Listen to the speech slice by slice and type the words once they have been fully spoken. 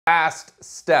Fast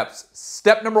steps.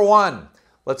 Step number one,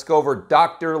 let's go over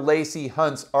Dr. Lacey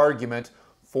Hunt's argument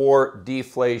for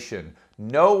deflation.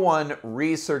 No one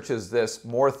researches this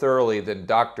more thoroughly than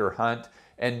Dr. Hunt,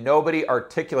 and nobody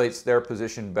articulates their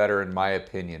position better, in my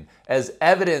opinion. As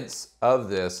evidence of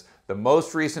this, the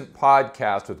most recent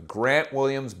podcast with Grant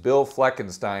Williams, Bill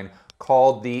Fleckenstein,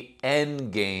 called The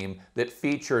End Game, that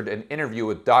featured an interview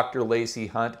with Dr. Lacey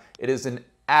Hunt. It is an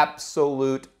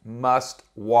absolute must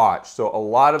watch. So a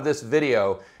lot of this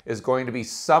video is going to be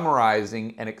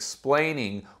summarizing and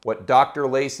explaining what Dr.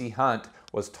 Lacey Hunt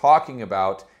was talking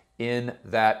about in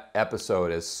that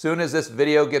episode. As soon as this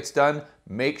video gets done,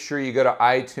 make sure you go to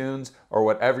iTunes or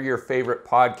whatever your favorite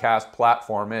podcast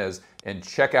platform is and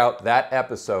check out that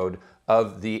episode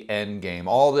of The End Game.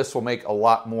 All this will make a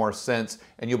lot more sense,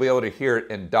 and you'll be able to hear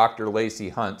it in Dr. Lacey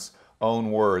Hunt's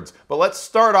own words. But let's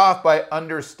start off by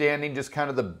understanding just kind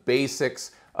of the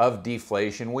basics of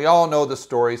deflation. We all know the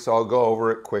story, so I'll go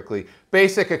over it quickly.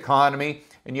 Basic economy,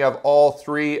 and you have all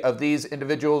three of these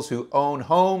individuals who own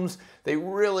homes. They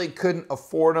really couldn't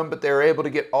afford them, but they were able to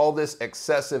get all this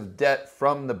excessive debt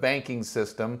from the banking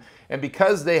system. And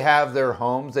because they have their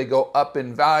homes, they go up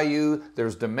in value.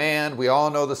 There's demand. We all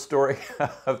know the story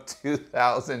of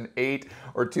 2008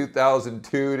 or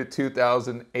 2002 to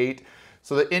 2008.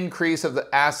 So the increase of the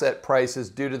asset prices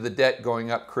due to the debt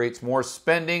going up creates more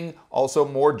spending, also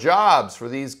more jobs for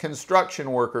these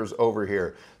construction workers over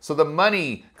here. So the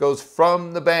money goes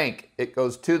from the bank, it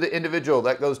goes to the individual,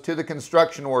 that goes to the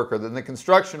construction worker, then the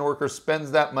construction worker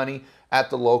spends that money at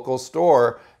the local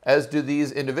store, as do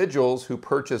these individuals who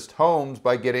purchased homes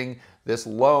by getting this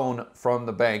loan from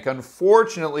the bank.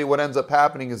 Unfortunately, what ends up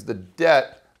happening is the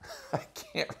debt, I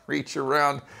can't reach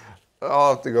around,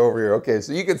 I'll have to go over here. Okay,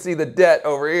 so you can see the debt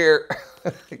over here.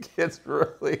 It gets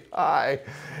really high.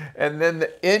 And then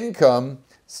the income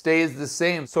stays the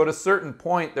same. So at a certain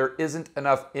point, there isn't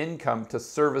enough income to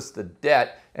service the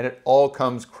debt, and it all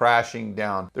comes crashing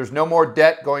down. There's no more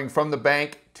debt going from the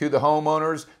bank to the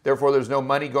homeowners. Therefore, there's no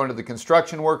money going to the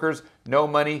construction workers, no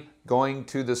money going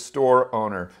to the store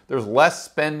owner. There's less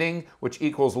spending, which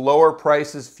equals lower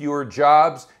prices, fewer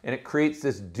jobs, and it creates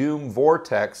this doom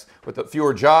vortex. With the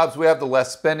fewer jobs we have, the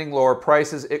less spending, lower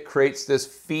prices, it creates this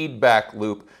feedback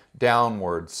loop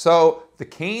downward. So the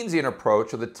Keynesian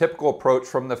approach, or the typical approach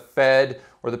from the Fed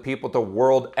or the people at the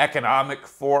World Economic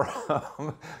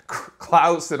Forum,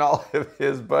 Klaus and all of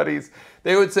his buddies,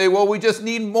 they would say, well, we just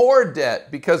need more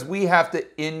debt because we have to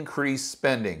increase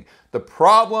spending. The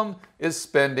problem is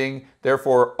spending,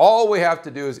 therefore all we have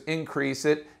to do is increase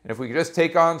it. And if we could just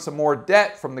take on some more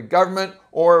debt from the government,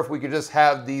 or if we could just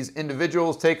have these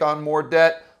individuals take on more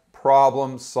debt,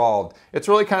 problem solved. It's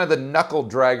really kind of the knuckle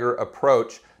dragger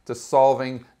approach to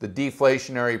solving the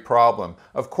deflationary problem.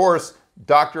 Of course,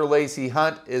 Dr. Lacey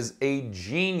Hunt is a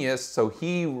genius, so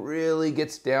he really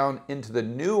gets down into the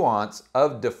nuance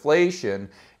of deflation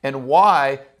and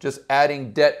why just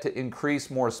adding debt to increase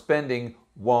more spending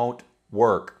won't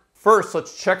work. First,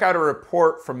 let's check out a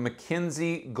report from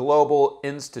McKinsey Global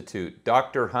Institute.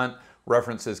 Dr. Hunt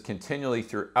references continually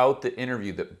throughout the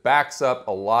interview that backs up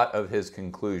a lot of his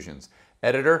conclusions.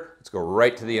 Editor, let's go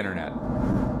right to the internet.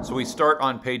 So we start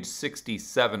on page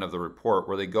 67 of the report,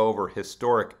 where they go over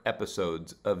historic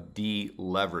episodes of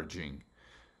deleveraging.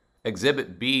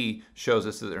 Exhibit B shows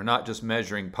us that they're not just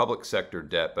measuring public sector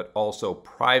debt, but also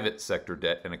private sector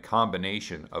debt, and a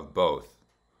combination of both.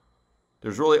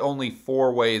 There's really only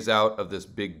four ways out of this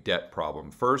big debt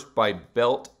problem. First, by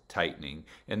belt tightening,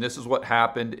 and this is what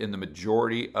happened in the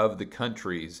majority of the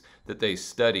countries that they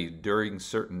studied during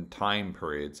certain time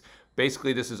periods.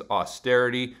 Basically, this is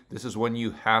austerity. This is when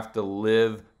you have to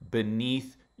live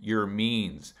beneath your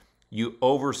means. You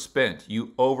overspent,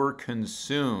 you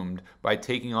overconsumed by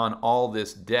taking on all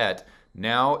this debt.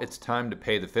 Now it's time to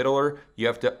pay the fiddler. You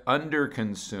have to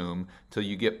underconsume till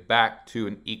you get back to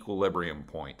an equilibrium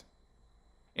point.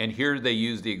 And here they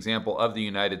use the example of the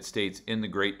United States in the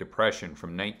Great Depression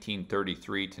from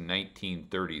 1933 to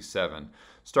 1937,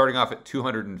 starting off at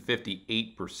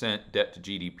 258% debt to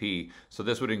GDP. So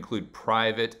this would include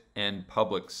private and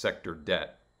public sector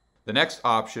debt. The next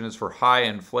option is for high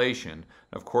inflation.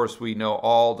 Of course, we know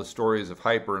all the stories of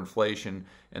hyperinflation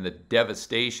and the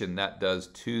devastation that does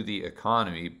to the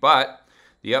economy, but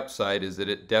the upside is that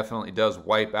it definitely does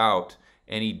wipe out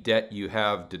any debt you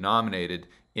have denominated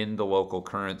in the local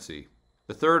currency.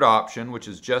 The third option, which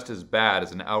is just as bad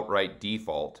as an outright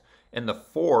default, and the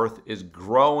fourth is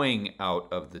growing out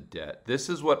of the debt. This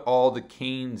is what all the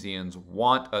Keynesians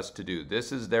want us to do.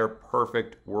 This is their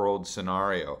perfect world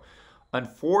scenario.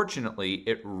 Unfortunately,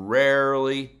 it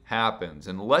rarely happens.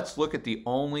 And let's look at the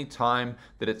only time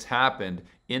that it's happened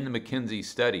in the McKinsey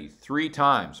study. 3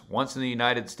 times, once in the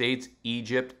United States,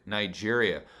 Egypt,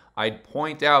 Nigeria. I'd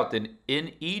point out that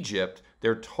in Egypt,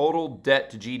 their total debt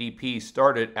to GDP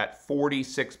started at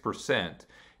 46%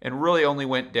 and really only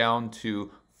went down to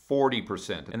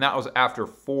 40%. And that was after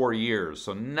 4 years,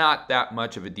 so not that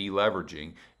much of a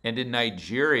deleveraging. And in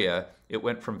Nigeria, it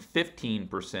went from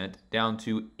 15% down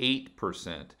to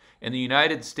 8%. And the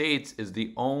United States is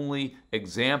the only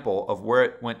example of where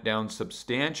it went down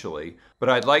substantially. But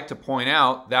I'd like to point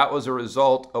out that was a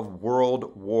result of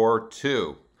World War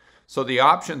II. So the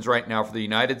options right now for the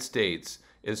United States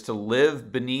is to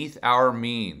live beneath our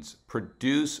means,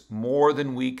 produce more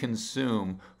than we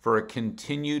consume for a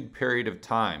continued period of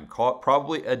time, call it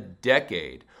probably a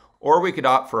decade, or we could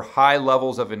opt for high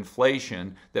levels of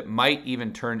inflation that might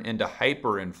even turn into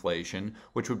hyperinflation,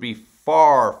 which would be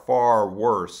far, far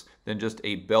worse than just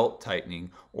a belt tightening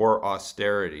or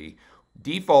austerity.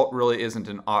 Default really isn't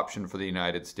an option for the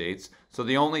United States, so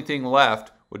the only thing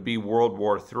left would be World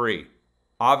War III.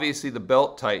 Obviously, the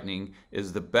belt tightening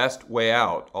is the best way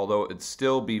out, although it'd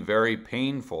still be very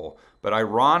painful. But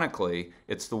ironically,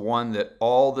 it's the one that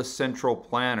all the central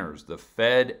planners, the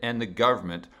Fed and the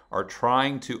government, are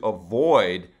trying to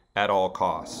avoid at all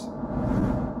costs.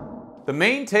 The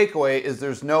main takeaway is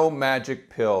there's no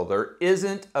magic pill. There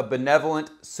isn't a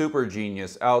benevolent super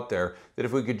genius out there that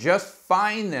if we could just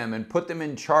find them and put them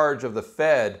in charge of the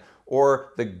Fed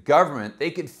or the government, they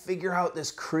could figure out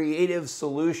this creative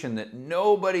solution that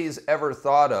nobody's ever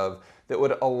thought of that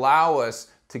would allow us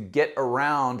to get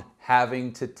around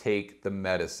having to take the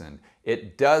medicine.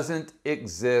 It doesn't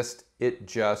exist. It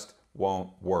just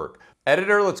won't work.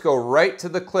 Editor, let's go right to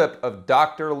the clip of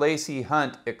Dr. Lacy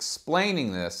Hunt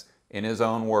explaining this in his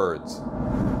own words.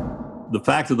 The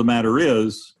fact of the matter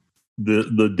is,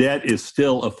 the debt is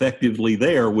still effectively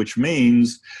there, which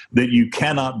means that you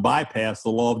cannot bypass the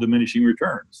law of diminishing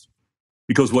returns.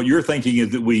 Because what you're thinking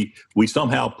is that we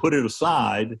somehow put it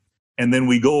aside and then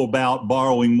we go about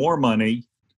borrowing more money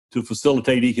to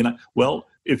facilitate economic. Well,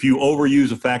 if you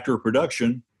overuse a factor of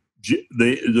production,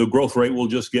 the growth rate will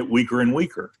just get weaker and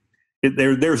weaker.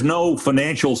 There's no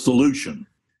financial solution.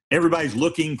 Everybody's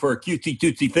looking for a cutesy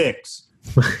tootsie fix,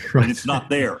 right. And it's not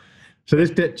there. So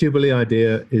this debt jubilee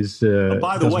idea is.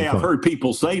 By the way, I've heard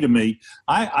people say to me,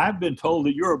 I've been told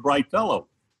that you're a bright fellow.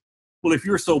 Well, if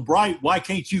you're so bright, why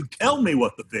can't you tell me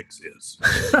what the fix is?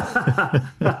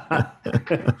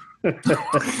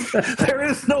 There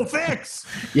is no fix.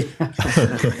 Yeah.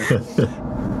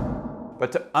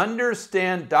 But to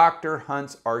understand Dr.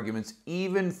 Hunt's arguments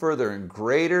even further in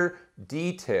greater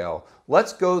detail,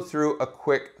 let's go through a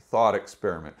quick thought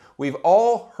experiment. We've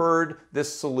all heard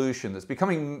this solution that's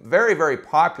becoming very, very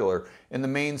popular in the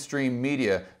mainstream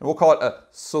media, and we'll call it a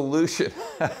solution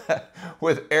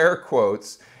with air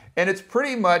quotes. And it's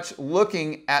pretty much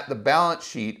looking at the balance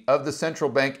sheet of the central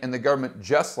bank and the government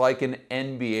just like an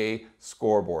NBA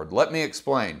scoreboard. Let me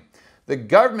explain. The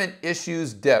government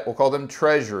issues debt, we'll call them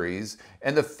treasuries,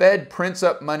 and the Fed prints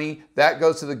up money, that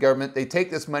goes to the government. They take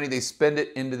this money, they spend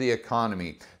it into the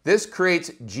economy. This creates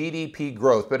GDP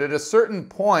growth, but at a certain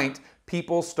point,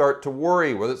 people start to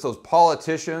worry, whether it's those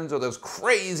politicians or those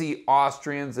crazy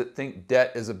Austrians that think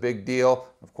debt is a big deal.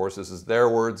 Of course, this is their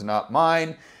words, not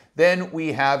mine. Then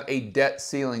we have a debt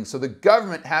ceiling. So the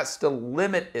government has to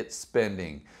limit its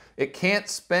spending. It can't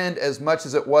spend as much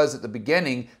as it was at the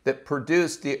beginning that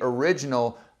produced the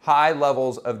original high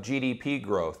levels of GDP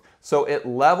growth. So it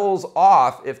levels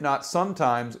off, if not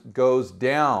sometimes goes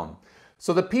down.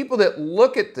 So the people that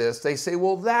look at this, they say,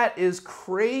 well, that is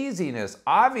craziness.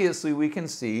 Obviously, we can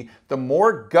see the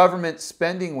more government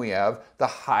spending we have, the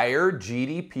higher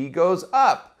GDP goes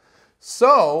up.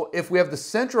 So if we have the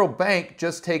central bank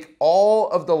just take all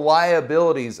of the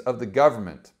liabilities of the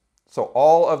government, so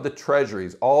all of the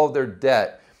treasuries, all of their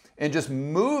debt, and just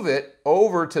move it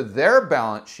over to their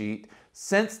balance sheet,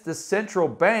 since the central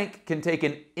bank can take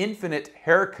an infinite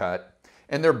haircut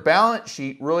and their balance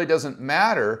sheet really doesn't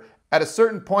matter, at a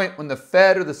certain point when the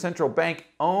Fed or the central bank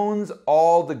owns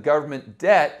all the government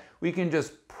debt, we can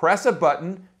just press a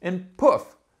button and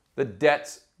poof, the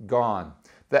debt's gone.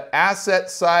 The asset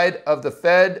side of the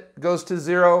Fed goes to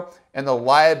zero and the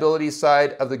liability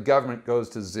side of the government goes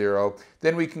to zero.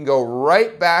 Then we can go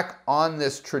right back on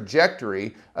this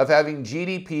trajectory of having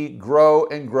GDP grow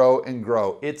and grow and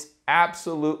grow. It's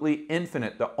absolutely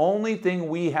infinite. The only thing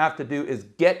we have to do is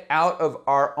get out of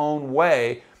our own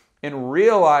way and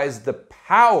realize the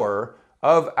power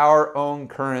of our own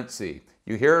currency.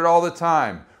 You hear it all the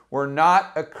time. We're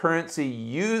not a currency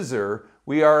user,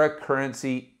 We are a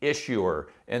currency issuer,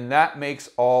 and that makes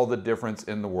all the difference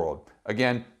in the world.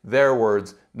 Again, their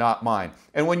words, not mine.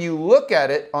 And when you look at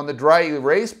it on the dry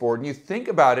erase board and you think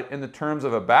about it in the terms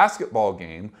of a basketball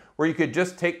game, where you could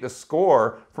just take the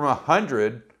score from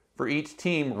 100 for each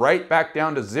team right back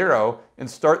down to 0 and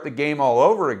start the game all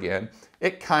over again,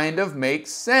 it kind of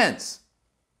makes sense.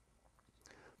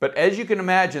 But as you can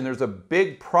imagine, there's a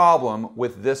big problem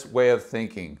with this way of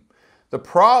thinking. The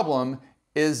problem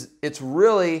is it's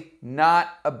really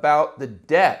not about the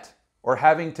debt or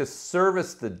having to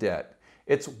service the debt.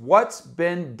 It's what's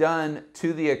been done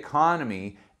to the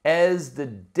economy as the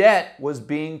debt was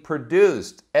being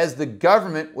produced, as the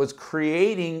government was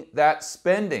creating that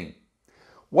spending.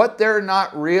 What they're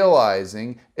not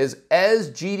realizing is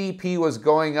as GDP was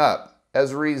going up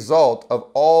as a result of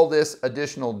all this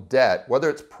additional debt, whether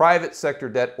it's private sector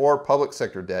debt or public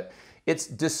sector debt, it's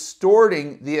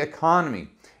distorting the economy.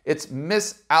 It's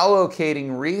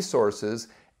misallocating resources,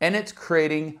 and it's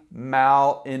creating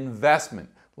malinvestment.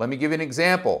 Let me give you an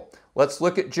example. Let's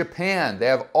look at Japan. They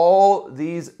have all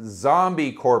these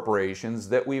zombie corporations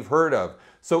that we've heard of.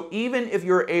 So even if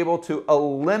you're able to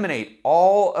eliminate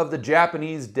all of the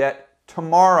Japanese debt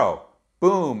tomorrow,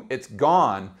 boom, it's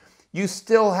gone, you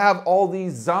still have all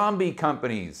these zombie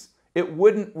companies. It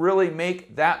wouldn't really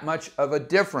make that much of a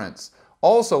difference.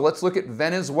 Also, let's look at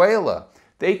Venezuela.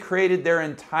 They created their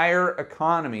entire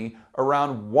economy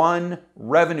around one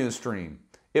revenue stream.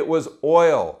 It was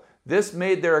oil. This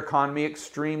made their economy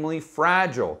extremely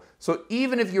fragile. So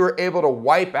even if you were able to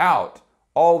wipe out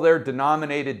all their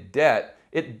denominated debt,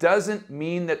 it doesn't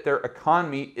mean that their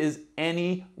economy is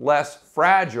any less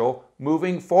fragile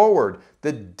moving forward.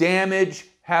 The damage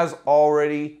has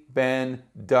already been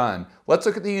done. Let's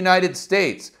look at the United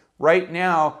States. Right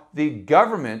now, the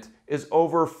government is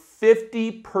over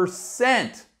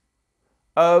 50%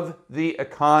 of the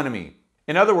economy.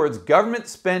 In other words, government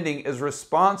spending is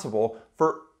responsible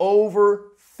for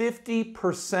over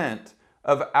 50%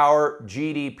 of our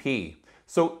GDP.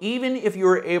 So even if you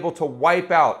were able to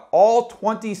wipe out all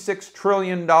 $26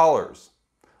 trillion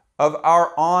of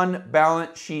our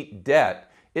on-balance sheet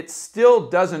debt, it still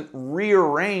doesn't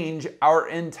rearrange our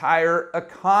entire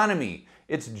economy.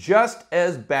 It's just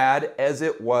as bad as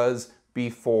it was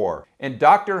before. And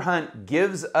Dr. Hunt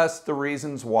gives us the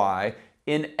reasons why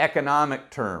in economic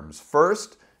terms.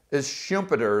 First is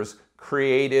Schumpeter's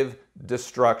creative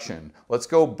destruction. Let's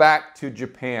go back to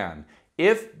Japan.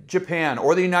 If Japan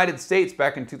or the United States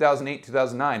back in 2008,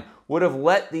 2009 would have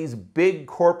let these big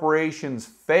corporations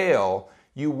fail,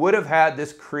 you would have had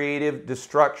this creative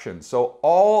destruction. So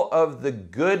all of the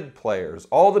good players,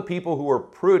 all the people who were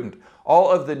prudent, all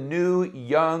of the new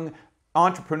young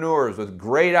entrepreneurs with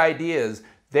great ideas,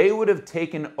 they would have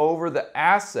taken over the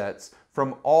assets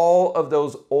from all of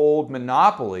those old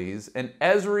monopolies, and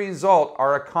as a result,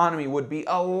 our economy would be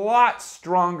a lot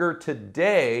stronger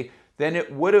today than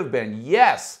it would have been.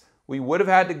 Yes, we would have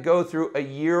had to go through a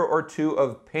year or two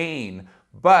of pain,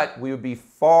 but we would be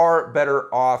far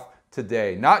better off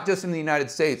today, not just in the United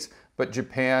States, but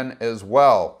Japan as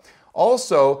well.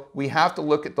 Also, we have to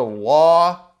look at the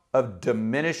law of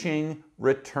diminishing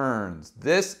returns.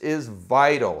 This is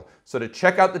vital. So to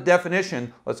check out the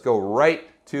definition, let's go right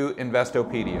to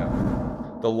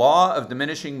Investopedia. The law of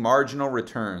diminishing marginal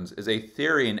returns is a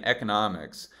theory in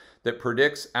economics that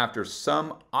predicts after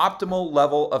some optimal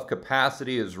level of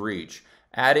capacity is reached,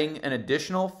 adding an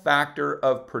additional factor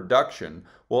of production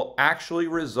will actually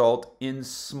result in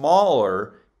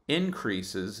smaller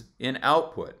increases in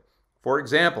output. For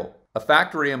example, a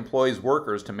factory employs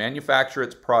workers to manufacture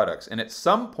its products, and at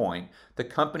some point, the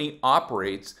company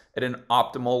operates at an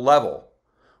optimal level.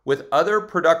 With other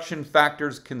production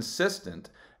factors consistent,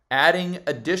 adding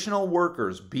additional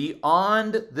workers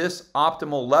beyond this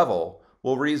optimal level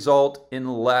will result in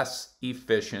less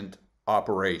efficient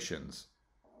operations.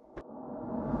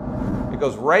 It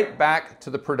goes right back to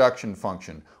the production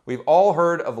function. We've all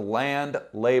heard of land,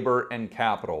 labor, and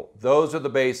capital. Those are the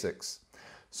basics.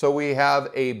 So we have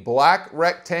a black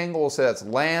rectangle, we'll say that's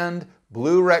land,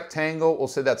 blue rectangle, we'll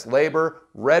say that's labor,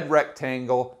 red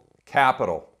rectangle,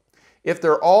 capital. If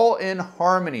they're all in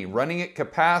harmony, running at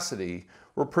capacity,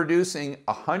 we're producing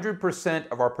 100%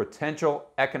 of our potential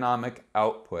economic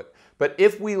output. But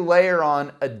if we layer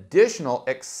on additional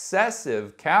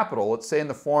excessive capital, let's say in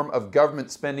the form of government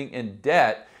spending and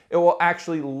debt, it will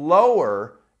actually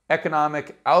lower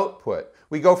economic output.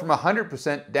 We go from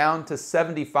 100% down to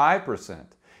 75%.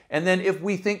 And then if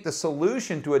we think the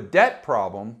solution to a debt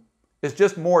problem is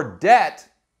just more debt,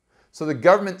 so the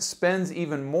government spends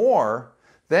even more,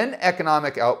 then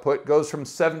economic output goes from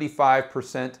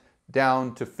 75%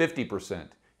 down to 50%.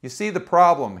 You see the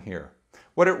problem here.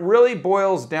 What it really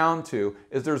boils down to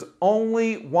is there's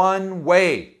only one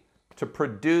way to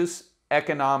produce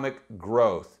economic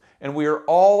growth. And we are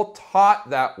all taught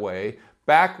that way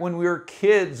back when we were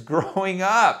kids growing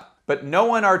up. But no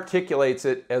one articulates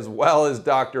it as well as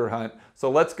Dr. Hunt. So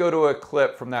let's go to a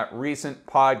clip from that recent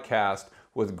podcast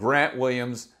with Grant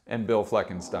Williams and Bill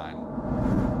Fleckenstein.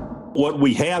 What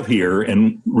we have here,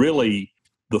 and really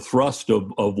the thrust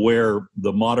of where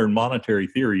the modern monetary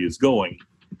theory is going,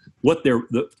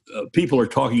 people are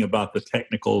talking about the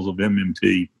technicals of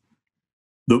MMT.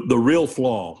 The real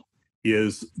flaw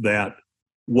is that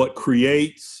what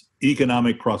creates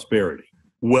economic prosperity,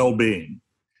 well-being,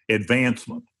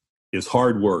 advancement is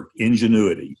hard work,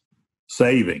 ingenuity,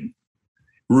 saving,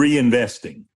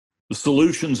 reinvesting. The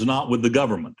solution's not with the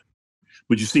government.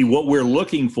 But you see, what we're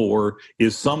looking for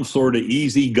is some sort of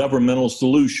easy governmental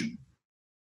solution,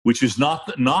 which is not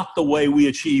the way we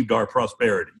achieved our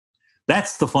prosperity.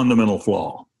 That's the fundamental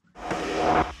flaw.